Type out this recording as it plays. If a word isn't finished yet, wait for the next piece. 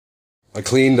I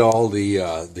cleaned all the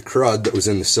crud that was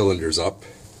in the cylinders up,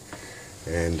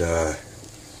 and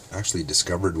actually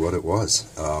discovered what it was.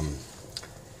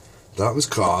 That was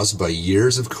caused by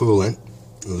years of coolant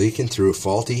leaking through a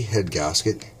faulty head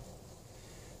gasket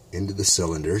into the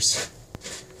cylinders,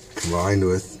 combined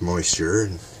with moisture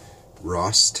and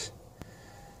rust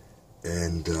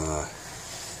and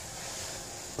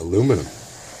aluminum,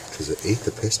 because it ate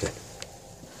the piston.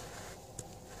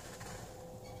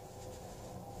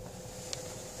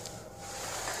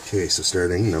 Okay, so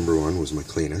starting, number one was my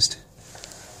cleanest.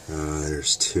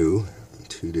 There's two.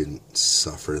 Two didn't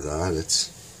suffer that.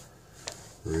 It's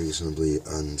reasonably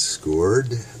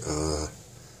unscored.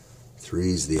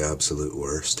 Three's the absolute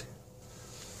worst.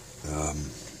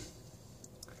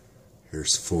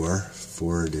 Here's four.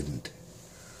 Four didn't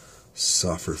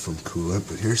suffer from coolant,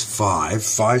 but here's five.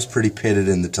 Five's pretty pitted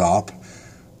in the top,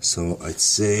 so I'd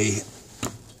say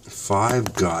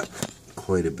five got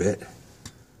quite a bit.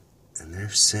 And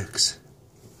there's six.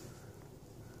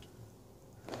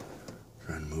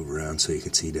 Trying to move around so you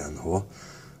can see down the hole.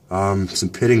 Some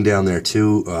pitting down there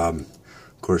too. Of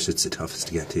course, it's the toughest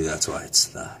to get to. That's why it's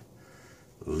the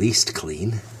least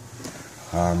clean.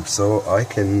 So I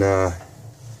can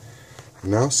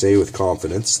now say with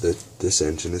confidence that this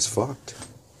engine is fucked,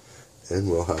 and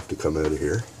we'll have to come out of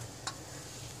here,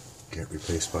 get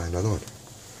replaced by another one.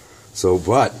 So,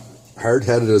 but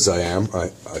hard-headed as I am,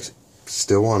 I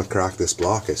still want to crack this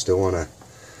block. I still want to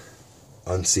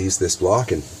unseize this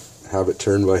block and have it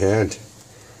turned by hand.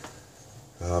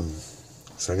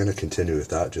 So I'm going to continue with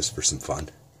that just for some fun,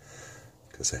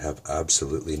 because I have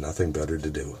absolutely nothing better to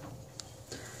do.